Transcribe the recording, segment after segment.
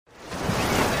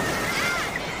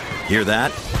Hear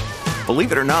that?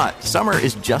 Believe it or not, summer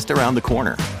is just around the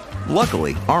corner.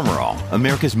 Luckily, Armor All,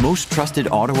 America's most trusted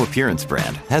auto appearance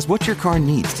brand, has what your car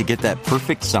needs to get that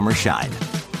perfect summer shine.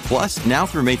 Plus, now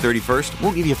through May 31st,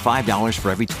 we'll give you $5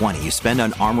 for every $20 you spend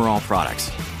on Armor All products.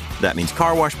 That means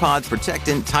car wash pods,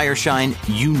 protectant, tire shine,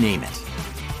 you name it.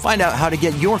 Find out how to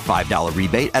get your $5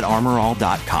 rebate at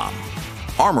armorall.com.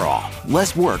 Armor All,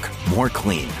 less work, more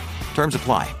clean. Terms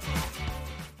apply.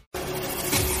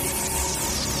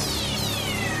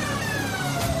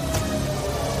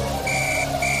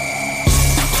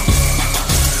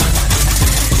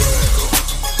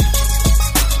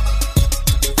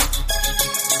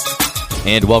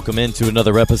 And welcome into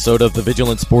another episode of the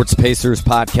Vigilant Sports Pacers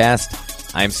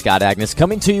podcast. I'm Scott Agnes,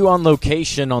 coming to you on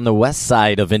location on the west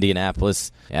side of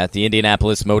Indianapolis at the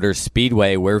Indianapolis Motor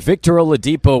Speedway, where Victor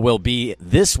Oladipo will be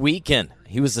this weekend.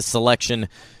 He was a selection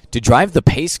to drive the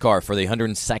pace car for the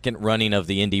 102nd running of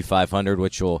the Indy 500,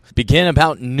 which will begin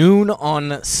about noon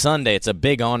on Sunday. It's a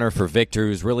big honor for Victor,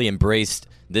 who's really embraced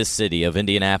this city of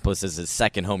Indianapolis as his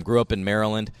second home. Grew up in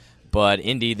Maryland. But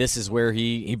Indy, this is where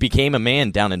he became a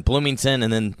man down in Bloomington,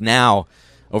 and then now,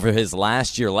 over his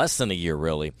last year, less than a year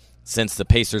really, since the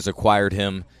Pacers acquired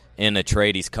him in a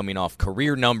trade, he's coming off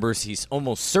career numbers. He's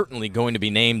almost certainly going to be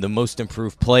named the most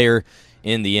improved player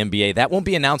in the NBA. That won't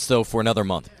be announced, though, for another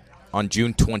month, on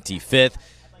June 25th.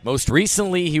 Most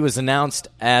recently, he was announced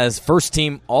as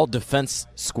first-team all-defense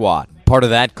squad, part of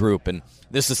that group, and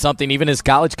this is something even his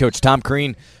college coach, Tom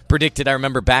Crean, predicted, I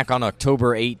remember, back on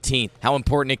October 18th, how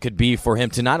important it could be for him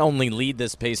to not only lead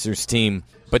this Pacers team,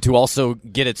 but to also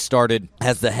get it started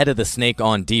as the head of the snake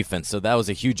on defense. So that was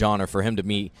a huge honor for him to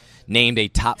be named a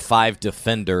top 5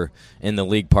 defender in the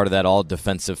league, part of that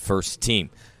all-defensive first team.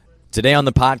 Today on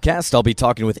the podcast, I'll be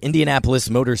talking with Indianapolis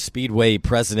Motor Speedway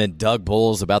President Doug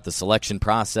Boles about the selection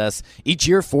process each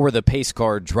year for the pace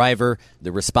car driver,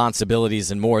 the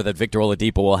responsibilities and more that Victor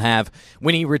Oladipo will have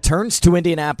when he returns to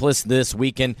Indianapolis this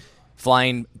weekend,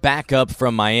 flying back up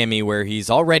from Miami, where he's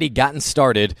already gotten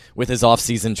started with his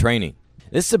off-season training.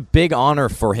 This is a big honor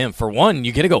for him. For one,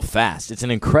 you get to go fast. It's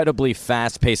an incredibly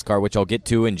fast pace car, which I'll get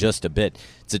to in just a bit.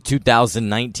 It's a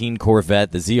 2019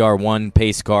 Corvette, the ZR1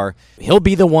 pace car. He'll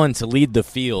be the one to lead the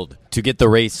field to get the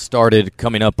race started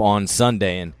coming up on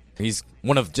Sunday. And he's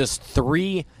one of just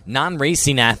 3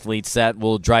 non-racing athletes that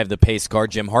will drive the pace car.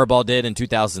 Jim Harbaugh did in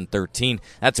 2013.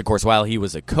 That's, of course, while he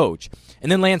was a coach. And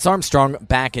then Lance Armstrong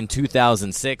back in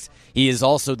 2006. He is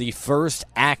also the first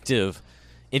active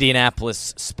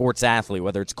Indianapolis sports athlete,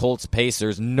 whether it's Colts,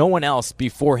 Pacers, no one else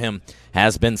before him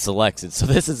has been selected. So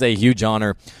this is a huge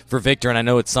honor for Victor, and I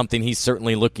know it's something he's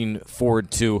certainly looking forward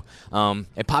to. A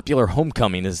popular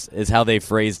homecoming is how they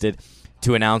phrased it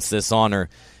to announce this honor.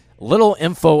 Little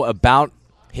info about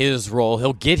his role.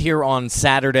 He'll get here on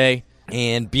Saturday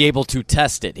and be able to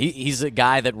test it. He's a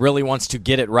guy that really wants to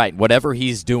get it right, whatever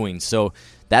he's doing. So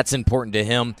that's important to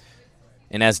him.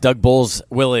 And as Doug Boles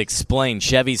will explain,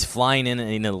 Chevy's flying in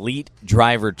an elite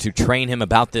driver to train him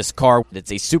about this car.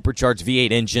 It's a supercharged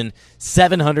V8 engine,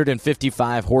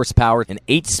 755 horsepower, an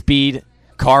 8-speed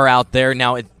car out there.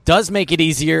 Now, it does make it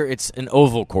easier. It's an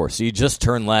oval course, so you just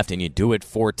turn left and you do it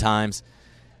 4 times.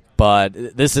 But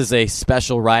this is a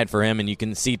special ride for him, and you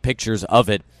can see pictures of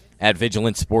it at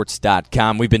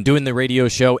vigilantsports.com. We've been doing the radio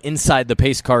show inside the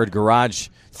Pace Car Garage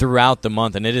throughout the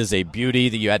month, and it is a beauty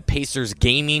that you had Pacers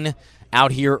Gaming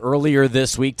out here earlier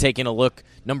this week, taking a look,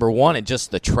 number one, at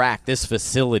just the track, this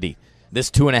facility,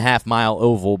 this 2.5-mile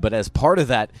oval. But as part of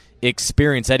that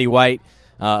experience, Eddie White,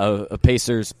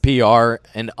 Pacers PR,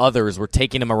 and others were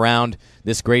taking him around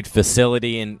this great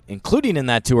facility, and including in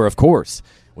that tour, of course,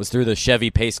 was through the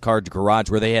Chevy Pace Car Garage,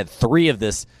 where they had 3 of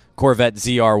this Corvette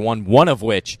ZR1, one of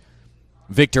which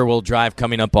Victor will drive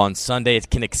coming up on Sunday. It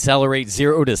can accelerate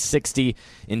 0 to 60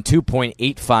 in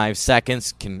 2.85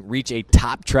 seconds, can reach a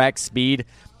top track speed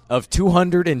of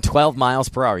 212 miles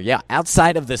per hour. Yeah,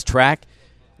 outside of this track,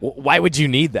 why would you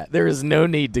need that? There is no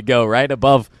need to go right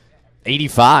above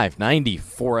 85, 90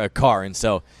 for a car. And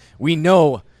so we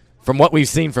know from what we've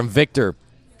seen from Victor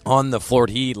on the floor,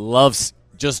 he loves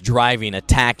just driving,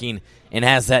 attacking, and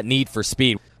has that need for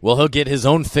speed. Well, he'll get his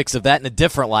own fix of that in a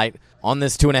different light on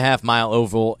this 2.5-mile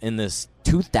oval in this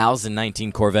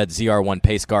 2019 Corvette ZR1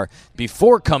 pace car.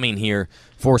 Before coming here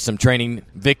for some training,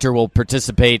 Victor will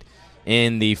participate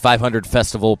in the 500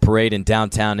 Festival Parade in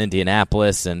downtown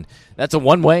Indianapolis, and that's a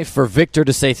one way for Victor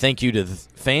to say thank you to the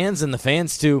fans, and the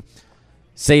fans to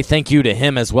say thank you to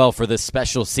him as well for this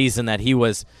special season that he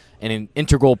was an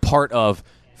integral part of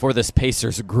for this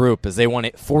Pacers group, as they won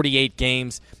 48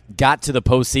 games, got to the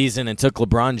postseason, and took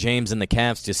LeBron James and the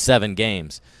Cavs to 7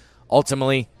 games.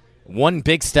 Ultimately, one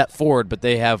big step forward, but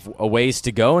they have a ways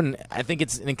to go, and I think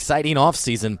it's an exciting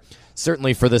offseason,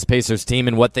 certainly for this Pacers team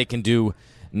and what they can do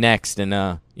next.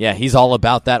 And, he's all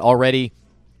about that already.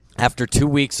 After 2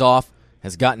 weeks off,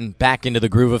 has gotten back into the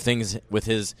groove of things with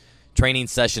his training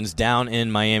sessions down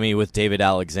in Miami with David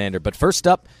Alexander. But first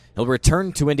up, he'll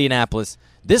return to Indianapolis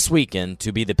this weekend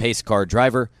to be the pace car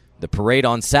driver, the parade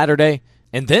on Saturday,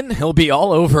 and then he'll be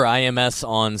all over IMS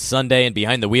on Sunday and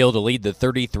behind the wheel to lead the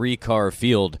 33-car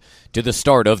field to the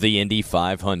start of the Indy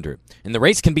 500. And the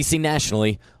race can be seen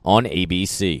nationally on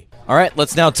ABC. All right,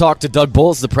 let's now talk to Doug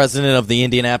Boles, the president of the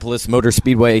Indianapolis Motor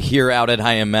Speedway here out at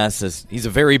IMS. As he's a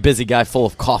very busy guy full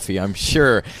of coffee, I'm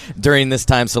sure, during this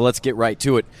time, so let's get right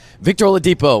to it. Victor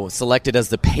Oladipo was selected as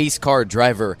the pace car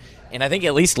driver, and I think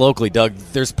at least locally, Doug,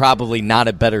 there's probably not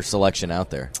a better selection out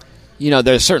there.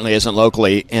 There certainly isn't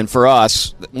locally, and for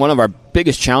us, one of our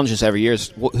biggest challenges every year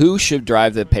is who should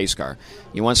drive the pace car.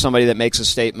 You want somebody that makes a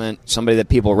statement, somebody that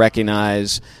people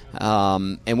recognize,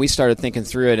 and we started thinking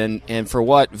through it, and for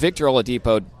what Victor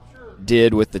Oladipo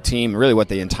did with the team, really what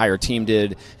the entire team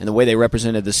did, and the way they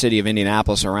represented the city of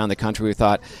Indianapolis around the country, we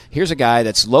thought, here's a guy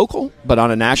that's local, but on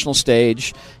a national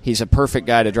stage, he's a perfect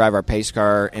guy to drive our pace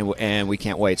car, and we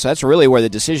can't wait. So that's really where the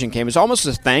decision came. It's almost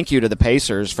a thank you to the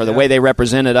Pacers for the way they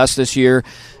represented us this year.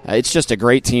 It's just a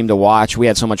great team to watch. We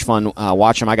had so much fun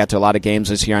watching them. I got to a lot of games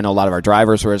this year. I know a lot of our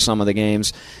drivers were at some of the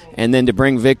games. And then to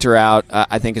bring Victor out,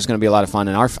 I think is going to be a lot of fun.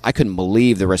 And I couldn't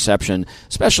believe the reception,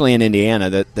 especially in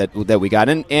Indiana, that we got.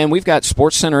 And we've got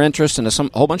Sports Center interest, and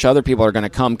a whole bunch of other people are going to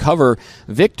come cover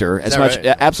Victor as much, right?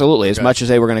 Absolutely, as much as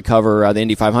they were going to cover the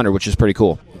Indy 500, which is pretty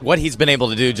cool. What he's been able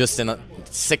to do just in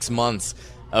 6 months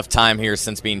of time here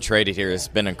since being traded here has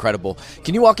been incredible.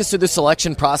 Can you walk us through the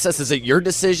selection process? Is it your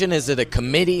decision? Is it a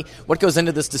committee? What goes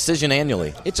into this decision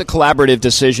annually? It's a collaborative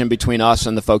decision between us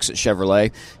and the folks at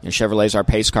Chevrolet. Chevrolet's our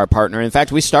pace car partner. In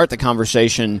fact, we start the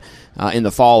conversation in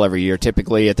the fall every year,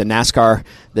 typically at the NASCAR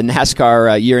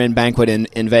year-end banquet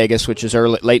in Vegas, which is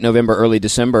late November, early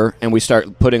December, and we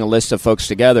start putting a list of folks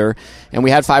together. And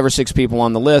we had 5 or 6 people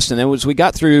on the list, and we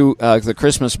got through the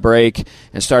Christmas break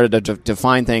and started to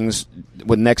define things.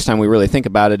 The next time we really think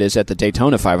about it is at the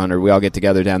Daytona 500. We all get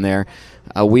together down there.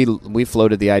 We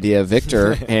floated the idea of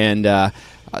Victor, and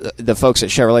the folks at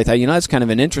Chevrolet thought, that's kind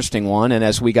of an interesting one. And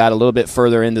as we got a little bit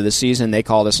further into the season, they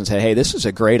called us and said, hey, this is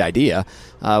a great idea.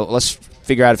 Let's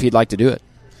figure out if you'd like to do it.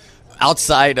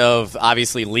 Outside of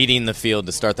obviously leading the field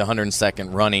to start the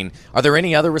 102nd running, are there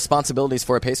any other responsibilities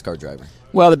for a pace car driver?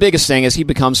 Well, the biggest thing is he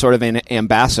becomes sort of an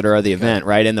ambassador of the event,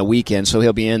 right, in the weekend. So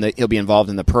he'll be involved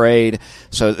in the parade.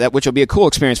 So which will be a cool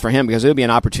experience for him because it'll be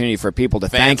an opportunity for people to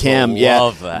thank him.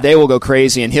 Love that. They will go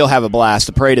crazy and he'll have a blast.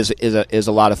 The parade is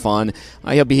a lot of fun.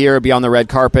 He'll be here, be on the red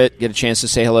carpet, get a chance to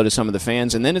say hello to some of the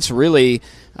fans, and then it's really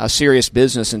serious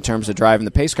business in terms of driving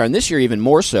the pace car. And this year even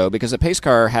more so because the pace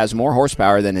car has more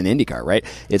horsepower than an Indy car, right?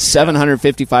 It's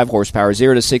 755 horsepower,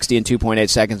 0 to 60 in 2.8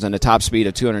 seconds, and a top speed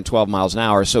of 212 miles an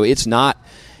hour. So it's not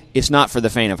for the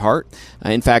faint of heart.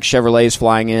 In fact, Chevrolet is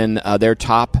flying in their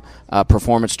top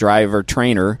performance driver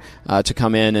trainer to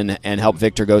come in and help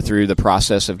Victor go through the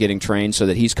process of getting trained so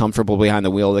that he's comfortable behind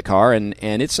the wheel of the car. And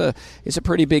it's a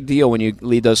pretty big deal when you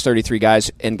lead those 33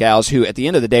 guys and gals who, at the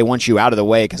end of the day, want you out of the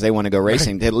way because they want to go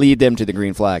racing, to lead them to the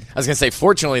green flag. I was going to say,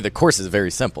 fortunately, the course is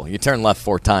very simple. You turn left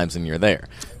 4 times and you're there.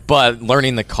 But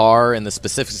learning the car and the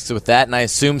specifics with that, and I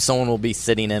assume someone will be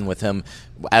sitting in with him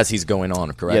as he's going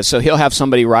on, correct? Yeah, so he'll have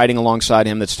somebody riding alongside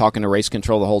him that's talking to race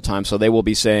control the whole time. So they will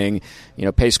be saying,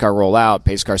 pace car roll out,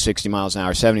 pace car 60 miles an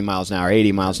hour, 70 miles an hour,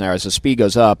 80 miles an hour as the speed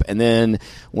goes up. And then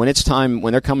when it's time,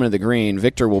 when they're coming to the green,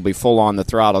 Victor will be full on the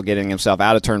throttle, getting himself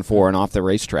out of turn 4 and off the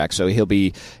racetrack. So he'll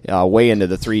be way into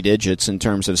the 3 digits in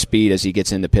terms of speed as he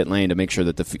gets into pit lane to make sure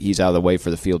that he's out of the way for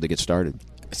the field to get started.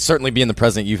 Certainly being the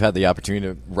president, you've had the opportunity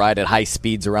to ride at high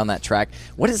speeds around that track.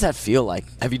 What does that feel like?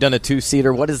 Have you done a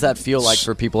 2-seater? What does that feel like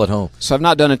for people at home? So I've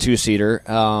not done a 2-seater.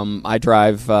 I'll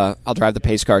drive the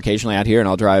pace car occasionally out here, and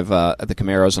I'll drive the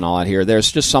Camaros and all out here. There's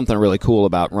just something really cool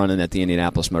about running at the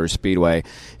Indianapolis Motor Speedway,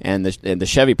 and the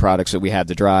Chevy products that we have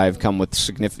to drive come with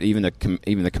significant. Even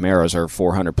the Camaros are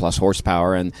 400 plus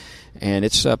horsepower, and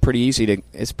it's pretty easy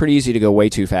to go way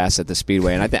too fast at the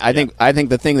Speedway. And I think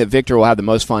the thing that Victor will have the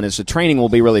most fun is the training will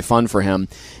be really fun for him,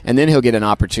 and then he'll get an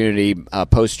opportunity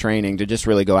post training to just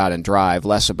really go out and drive,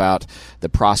 less about the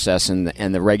process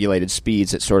and the regulated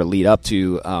speeds that sort of lead up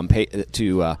to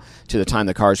the time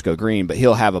the cars go green. But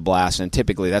he'll have a blast, and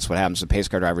typically that's what happens. The pace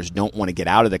car drivers don't want to get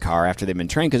out of the car after they've been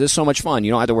trained because it's so much fun.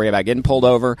 You don't have to worry about getting pulled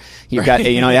over. You have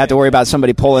to worry about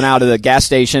somebody pulling out of the gas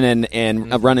station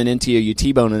and running into you,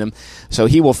 T-boning them. So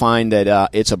he will find that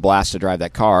it's a blast to drive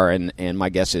that car, and my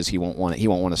guess is he won't want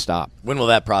to stop. When will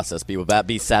that process be? Will that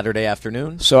be Saturday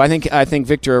afternoon? So I think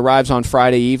Victor arrives on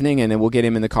Friday evening, and then we'll get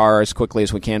him in the car as quickly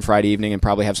as we can Friday evening, and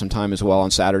probably have some time as well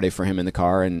on Saturday for him in the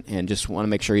car, and just want to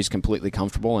make sure he's completely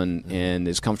comfortable and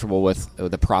is comfortable with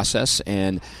the process.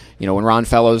 And when Ron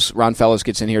Fellows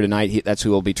gets in here tonight, that's who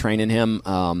will be training him.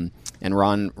 And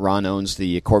Ron owns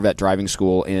the Corvette driving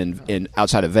school in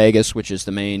outside of Vegas, which is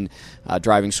the main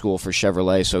driving school for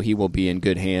Chevrolet. So he will be in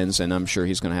good hands, and I'm sure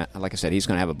he's going to, like I said, he's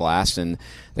going to have a blast. And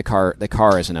the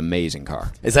car is an amazing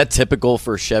car. Is that typical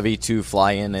for Chevy to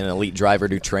fly in an elite driver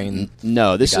to train?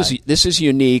 No, this is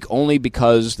unique only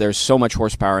because there's so much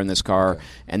horsepower in this car,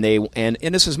 and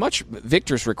this is much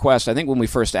Victor's request. I think when we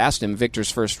first asked him,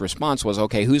 Victor's first response was,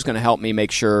 "Okay, who's going to help me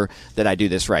make sure that I do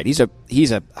this right?"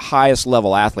 He's a highest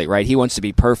level athlete, right? He wants to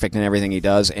be perfect in everything he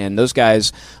does, and those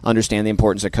guys understand the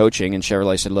importance of coaching. And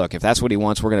Chevrolet said, "Look, if that's what he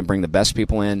wants, we're going to bring the best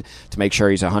people in to make sure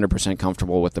he's 100%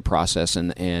 comfortable with the process."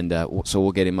 And so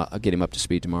we'll get him up to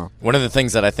speed tomorrow. One of the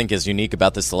things that I think is unique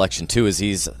about this selection too is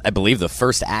he's, I believe, the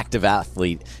first active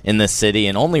athlete in this city,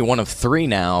 and only one of 3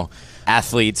 now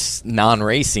athletes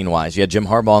non-racing wise. You had Jim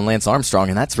Harbaugh and Lance Armstrong,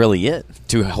 and that's really it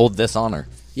to hold this honor.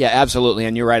 Yeah, absolutely,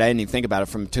 and you're right. I didn't even think about it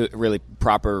from a really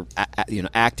proper,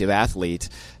 active athlete.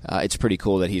 It's pretty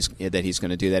cool that he's going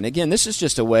to do that. And again, this is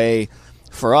just a way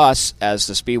for us as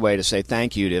the Speedway to say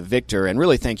thank you to Victor, and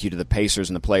really thank you to the Pacers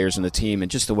and the players and the team, and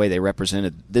just the way they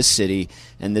represented this city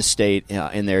and this state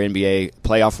in their NBA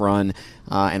playoff run.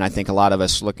 And I think a lot of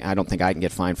us I don't think I can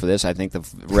get fined for this. I think the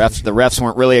refs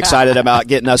weren't really excited about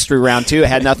getting us through round 2. It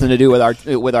had nothing to do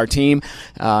with our team.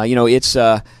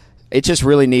 It's just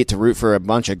really neat to root for a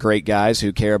bunch of great guys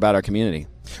who care about our community.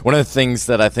 One of the things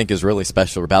that I think is really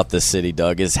special about this city,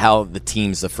 Doug, is how the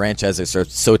teams, the franchises are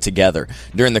so together.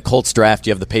 During the Colts draft,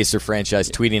 you have the Pacer franchise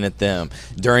tweeting at them.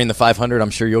 During the 500, I'm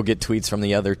sure you'll get tweets from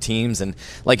the other teams. And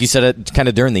like you said, kind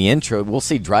of during the intro, we'll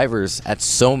see drivers at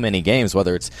so many games,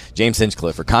 whether it's James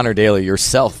Hinchcliffe or Connor Daly,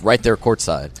 yourself, right there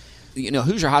courtside.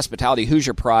 Hoosier hospitality,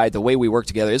 Hoosier pride, the way we work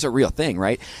together is a real thing,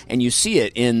 right? And you see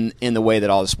it in the way that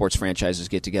all the sports franchises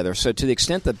get together. So to the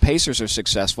extent the Pacers are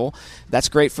successful, that's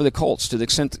great for the Colts. To the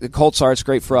extent the Colts are, it's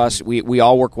great for us. We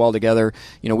all work well together.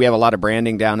 We have a lot of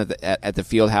branding down at the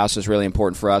field house is really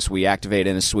important for us. We activate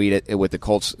in a suite with the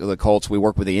Colts. We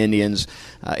work with the Indians.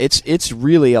 It's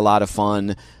really a lot of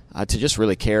fun. To just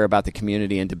really care about the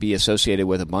community and to be associated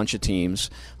with a bunch of teams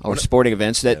or sporting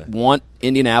events that want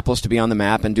Indianapolis to be on the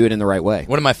map and do it in the right way.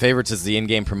 One of my favorites is the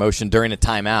in-game promotion during a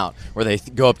timeout where they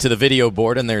go up to the video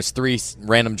board and there's 3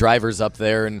 random drivers up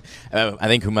there, and I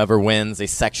think whomever wins, a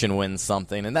section wins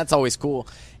something, and that's always cool.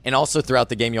 And also throughout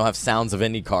the game you'll have sounds of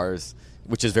Indy cars,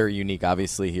 which is very unique,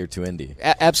 obviously, here to Indy.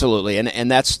 Absolutely, and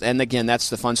again, that's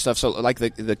the fun stuff. So like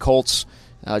the Colts.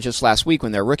 Just last week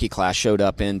when their rookie class showed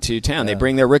up into town. They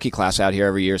bring their rookie class out here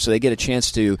every year, so they get a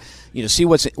chance to see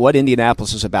what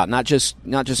Indianapolis is about. Not just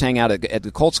hang out at the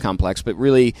Colts complex, but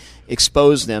really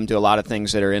expose them to a lot of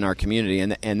things that are in our community,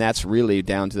 and that's really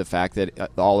down to the fact that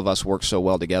all of us work so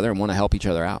well together and want to help each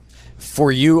other out.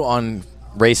 For you on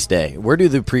race day, where do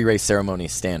the pre-race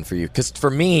ceremonies stand for you? Because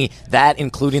for me, that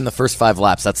including the first 5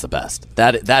 laps, that's the best.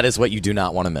 That is what you do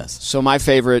not want to miss. So my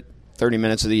favorite 30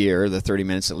 minutes of the year, the 30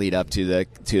 minutes that lead up to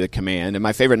the command. And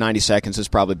my favorite 90 seconds is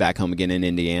probably back home again in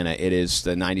Indiana. It is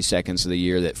the 90 seconds of the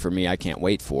year that, for me, I can't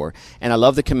wait for. And I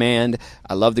love the command.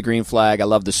 I love the green flag. I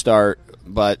love the start.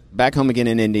 But back home again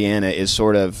in Indiana is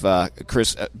sort of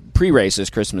pre-race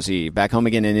is Christmas Eve. Back home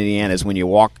again in Indiana is when you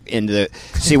walk into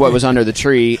see what was under the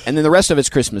tree. And then the rest of it's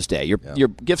Christmas Day. Your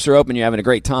gifts are open. You're having a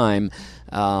great time.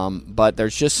 But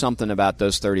there's just something about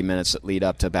those 30 minutes that lead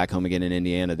up to back home again in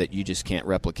Indiana that you just can't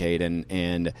replicate.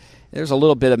 And there's a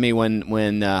little bit of me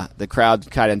when the crowd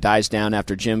kind of dies down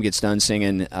after Jim gets done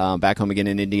singing back home again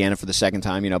in Indiana for the second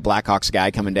time. Blackhawks guy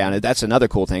coming down. That's another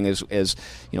cool thing is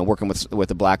working with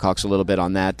the Blackhawks a little bit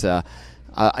on that.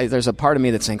 There's a part of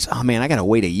me that thinks, oh man, I got to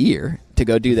wait a year to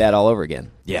go do that all over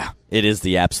again. Yeah, it is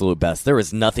the absolute best. There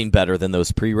is nothing better than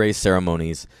those pre-race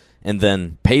ceremonies. And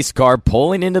then pace car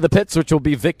pulling into the pits, which will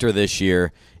be Victor this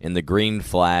year, in the green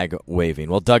flag waving.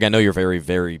 Well, Doug, I know you're very,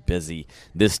 very busy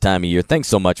this time of year. Thanks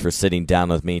so much for sitting down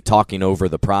with me, talking over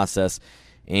the process,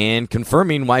 and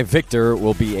confirming why Victor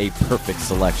will be a perfect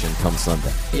selection come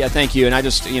Sunday. Yeah, thank you. And I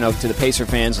just, to the Pacer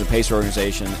fans, the Pacer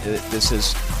organization, this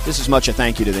is much a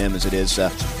thank you to them as it is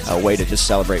a way to just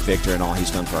celebrate Victor and all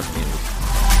he's done for our community.